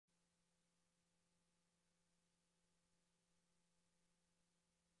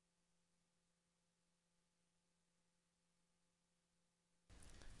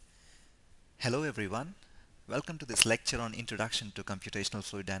Hello everyone, welcome to this lecture on Introduction to Computational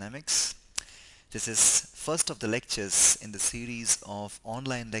Fluid Dynamics. This is first of the lectures in the series of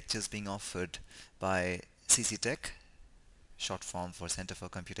online lectures being offered by CC Tech, short form for Center for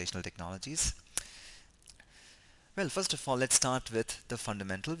Computational Technologies. Well, first of all, let's start with the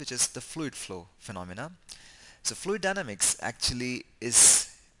fundamental, which is the fluid flow phenomena. So fluid dynamics actually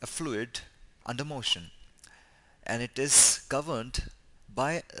is a fluid under motion, and it is governed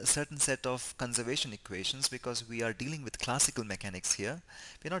by a certain set of conservation equations because we are dealing with classical mechanics here.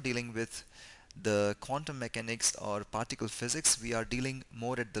 We're not dealing with the quantum mechanics or particle physics. We are dealing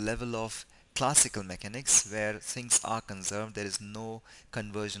more at the level of classical mechanics where things are conserved. There is no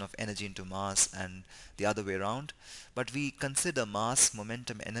conversion of energy into mass and the other way around. But we consider mass,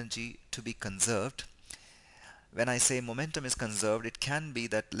 momentum, energy to be conserved. When I say momentum is conserved, it can be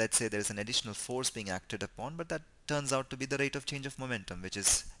that, let's say, there is an additional force being acted upon, but that turns out to be the rate of change of momentum, which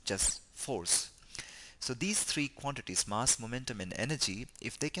is just force. So these three quantities, mass, momentum, and energy,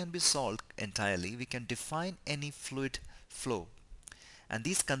 if they can be solved entirely, we can define any fluid flow. And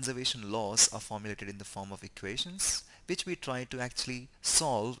these conservation laws are formulated in the form of equations, which we try to actually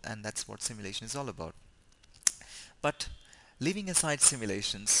solve, and that's what simulation is all about. But leaving aside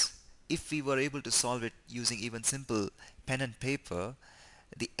simulations, if we were able to solve it using even simple pen and paper,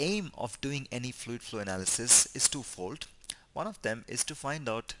 the aim of doing any fluid flow analysis is twofold. One of them is to find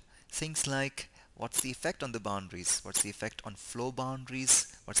out things like what's the effect on the boundaries, what's the effect on flow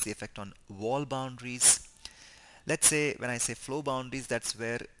boundaries, what's the effect on wall boundaries. Let's say when I say flow boundaries, that's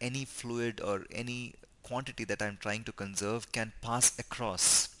where any fluid or any quantity that I'm trying to conserve can pass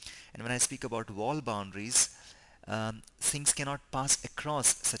across. And when I speak about wall boundaries, things cannot pass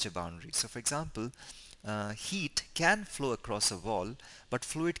across such a boundary. So for example, heat can flow across a wall, but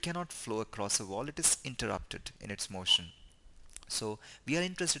fluid cannot flow across a wall. It is interrupted in its motion. So we are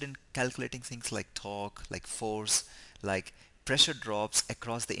interested in calculating things like torque, like force, like pressure drops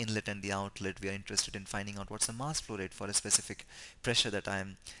across the inlet and the outlet. We are interested in finding out what's the mass flow rate for a specific pressure that I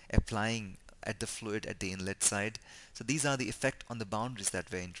am applying at the fluid at the inlet side. So these are the effect on the boundaries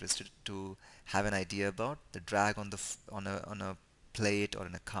that we're interested to have an idea about. The drag on the on a plate or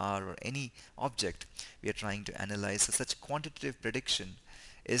in a car or any object we are trying to analyze. So such quantitative prediction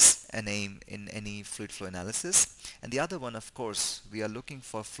is an aim in any fluid flow analysis. And the other one, of course, we are looking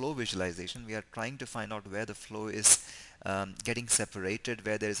for flow visualization. We are trying to find out where the flow is getting separated,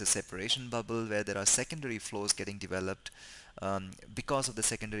 where there is a separation bubble, where there are secondary flows getting developed. Because of the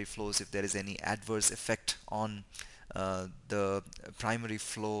secondary flows, if there is any adverse effect on the primary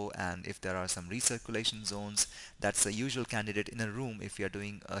flow, and if there are some recirculation zones, that's a usual candidate in a room if you are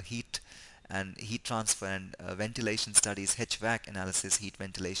doing a heat transfer and ventilation studies, HVAC analysis, heat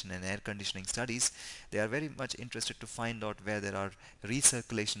ventilation and air conditioning studies. They are very much interested to find out where there are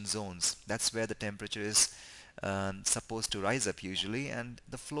recirculation zones. That's where the temperature is supposed to rise up usually, and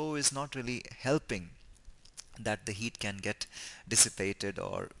the flow is not really helping that the heat can get dissipated.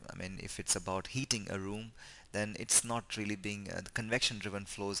 Or I mean, if it's about heating a room, then it's not really being the convection driven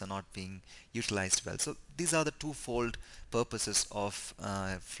flows are not being utilized well. So these are the twofold purposes of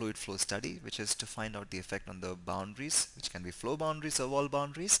fluid flow study, which is to find out the effect on the boundaries, which can be flow boundaries or wall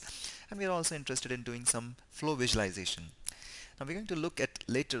boundaries, and we are also interested in doing some flow visualization. Now we're going to look at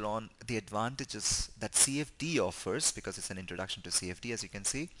later on the advantages that CFD offers, because it's an introduction to CFD, as you can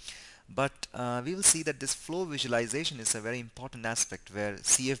see. But we will see that this flow visualization is a very important aspect where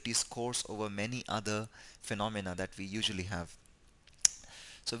CFD scores over many other phenomena that we usually have.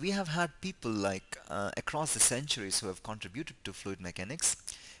 So we have had people like across the centuries who have contributed to fluid mechanics.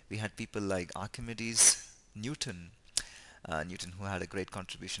 We had people like Archimedes, Newton, who had a great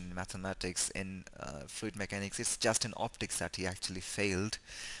contribution in mathematics. In fluid mechanics, it's just in optics that he actually failed.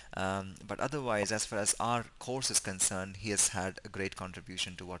 But otherwise, as far as our course is concerned, he has had a great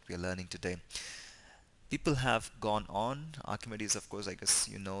contribution to what we are learning today. People have gone on. Archimedes, of course, I guess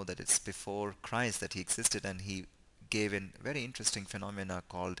you know that it's before Christ that he existed, and he gave in very interesting phenomena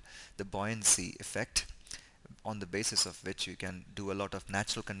called the buoyancy effect, on the basis of which you can do a lot of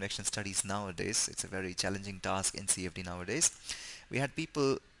natural convection studies nowadays. It's a very challenging task in CFD nowadays. We had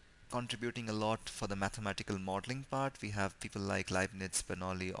people contributing a lot for the mathematical modeling part. We have people like Leibniz,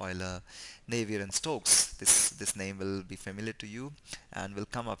 Bernoulli, Euler, Navier, and Stokes. This name will be familiar to you and will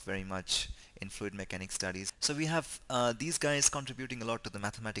come up very much in fluid mechanics studies. So we have these guys contributing a lot to the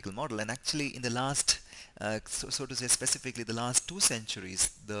mathematical model, and actually in the last, so to say, specifically the last 2 centuries,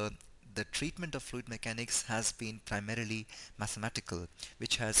 the treatment of fluid mechanics has been primarily mathematical,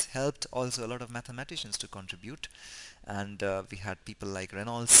 which has helped also a lot of mathematicians to contribute. And we had people like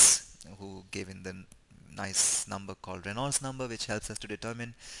Reynolds, who gave in the nice number called Reynolds number, which helps us to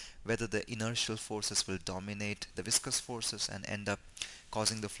determine whether the inertial forces will dominate the viscous forces and end up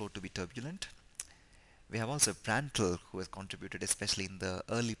causing the flow to be turbulent. We have also Prandtl, who has contributed especially in the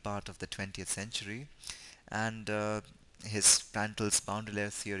early part of the 20th century, and his Prandtl's boundary layer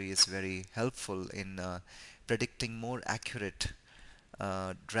theory is very helpful in predicting more accurate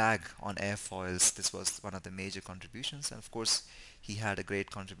drag on airfoils. This was one of the major contributions, and of course, he had a great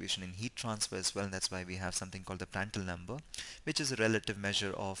contribution in heat transfer as well, and that's why we have something called the Prandtl number, which is a relative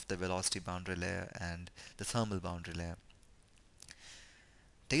measure of the velocity boundary layer and the thermal boundary layer.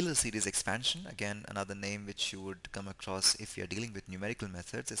 Taylor series expansion, again another name which you would come across if you're dealing with numerical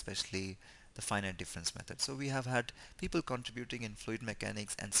methods, especially the finite difference method. So we have had people contributing in fluid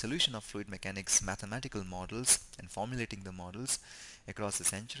mechanics and solution of fluid mechanics mathematical models and formulating the models across the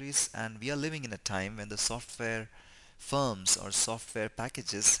centuries, and we are living in a time when the software firms or software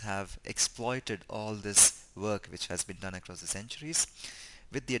packages have exploited all this work which has been done across the centuries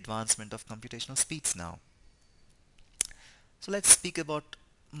with the advancement of computational speeds now. So let's speak about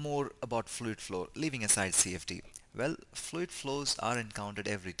more about fluid flow, leaving aside CFD. Well, fluid flows are encountered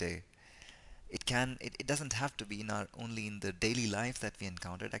every day. It doesn't have to be in our only in the daily life that we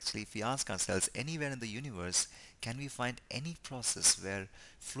encounter it. Actually, if we ask ourselves anywhere in the universe, can we find any process where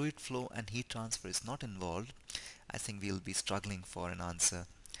fluid flow and heat transfer is not involved? I think we'll be struggling for an answer.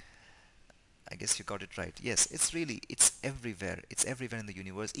 I guess you got it right. Yes, it's everywhere. It's everywhere in the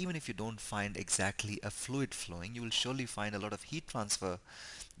universe. Even if you don't find exactly a fluid flowing, you will surely find a lot of heat transfer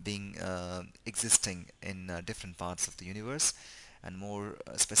being existing in different parts of the universe. And more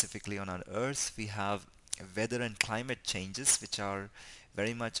specifically on our Earth, we have weather and climate changes, which are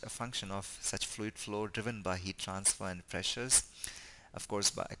very much a function of such fluid flow driven by heat transfer and pressures, of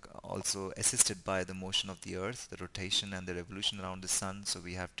course by also assisted by the motion of the earth, the rotation and the revolution around the sun. So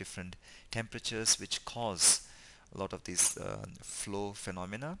we have different temperatures which cause a lot of these flow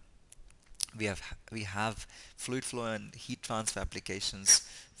phenomena. We have fluid flow and heat transfer applications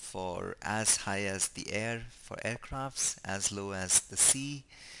for as high as the air for aircrafts, as low as the sea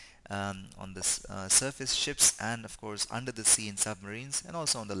on the surface ships, and of course under the sea in submarines, and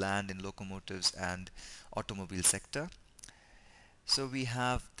also on the land in locomotives and automobile sector. So we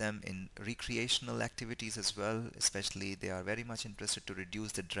have them in recreational activities as well, especially they are very much interested to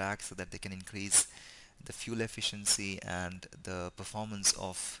reduce the drag so that they can increase the fuel efficiency and the performance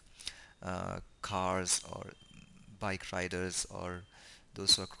of cars or bike riders or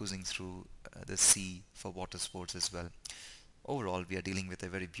those who are cruising through the sea for water sports as well. Overall, we are dealing with a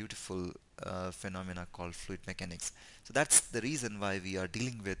very beautiful phenomena called fluid mechanics. So that's the reason why we are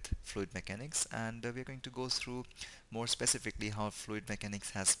dealing with fluid mechanics, and we're going to go through more specifically how fluid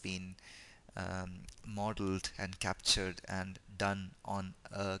mechanics has been modeled and captured and done on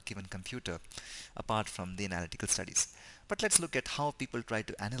a given computer, apart from the analytical studies. But let's look at how people try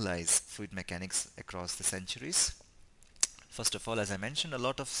to analyze fluid mechanics across the centuries. First of all, as I mentioned, a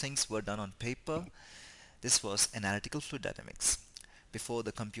lot of things were done on paper. This was analytical fluid dynamics. Before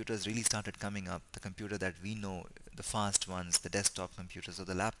the computers really started coming up, the computer that we know, the fast ones, the desktop computers or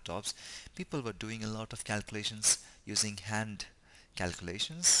the laptops, people were doing a lot of calculations using hand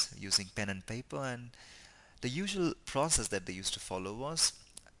calculations, using pen and paper, and the usual process that they used to follow was,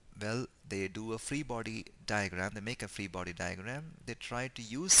 well, they do a free body diagram, they make a free body diagram, they try to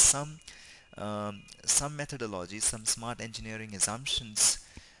use some methodology, some smart engineering assumptions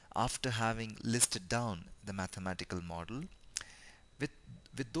after having listed down the mathematical model. With,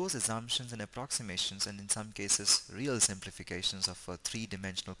 with those assumptions and approximations, and in some cases real simplifications of a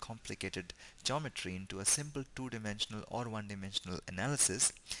three-dimensional complicated geometry into a simple two-dimensional or one-dimensional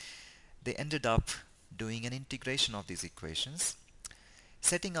analysis, they ended up doing an integration of these equations,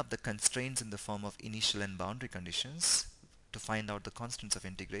 setting up the constraints in the form of initial and boundary conditions to find out the constants of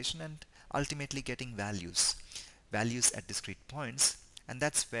integration, and ultimately getting values at discrete points, and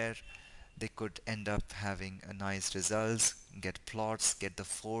that's where they could end up having a nice results, get plots, get the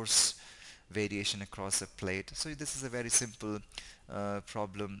force variation across a plate. So this is a very simple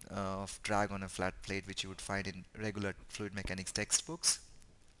problem of drag on a flat plate, which you would find in regular fluid mechanics textbooks,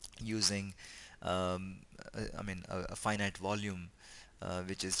 using a finite volume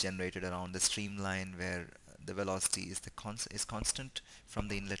which is generated around the streamline where the velocity is constant from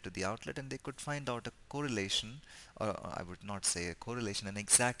the inlet to the outlet, and they could find out a correlation, or I would not say a correlation, an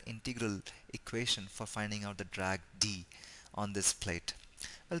exact integral equation for finding out the drag d on this plate.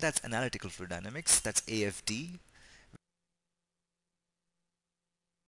 Well, that's analytical fluid dynamics, that's AFD.